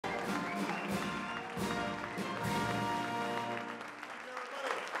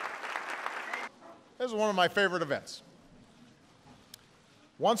This is one of my favorite events.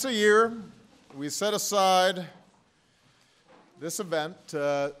 Once a year, we set aside this event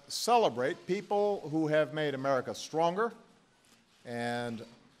to celebrate people who have made America stronger and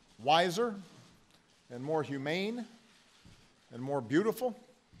wiser and more humane and more beautiful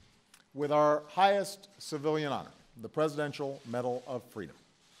with our highest civilian honor, the Presidential Medal of Freedom.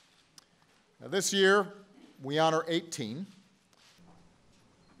 Now, this year, we honor 18.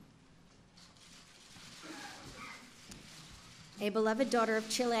 A beloved daughter of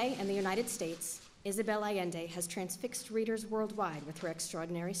Chile and the United States, Isabel Allende has transfixed readers worldwide with her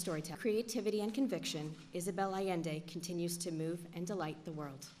extraordinary storytelling. Creativity and conviction, Isabel Allende continues to move and delight the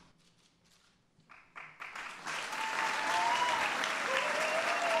world.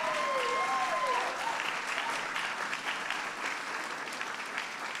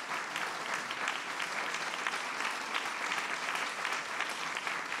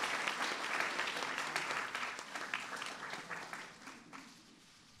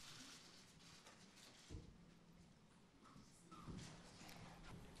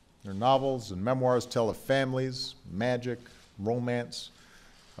 Their novels and memoirs tell of families, magic, romance,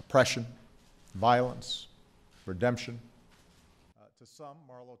 oppression, violence, redemption. To some,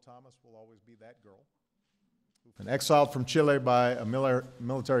 Marlo Thomas will always be that girl. And exiled from Chile by a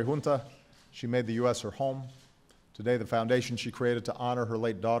military junta, she made the U.S. her home. Today, the foundation she created to honor her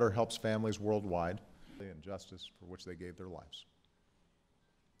late daughter helps families worldwide in justice for which they gave their lives.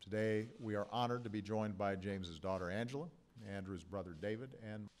 Today, we are honored to be joined by James's daughter, Angela, Andrew's brother, David,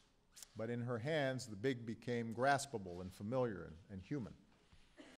 but in her hands, the big became graspable and familiar and human.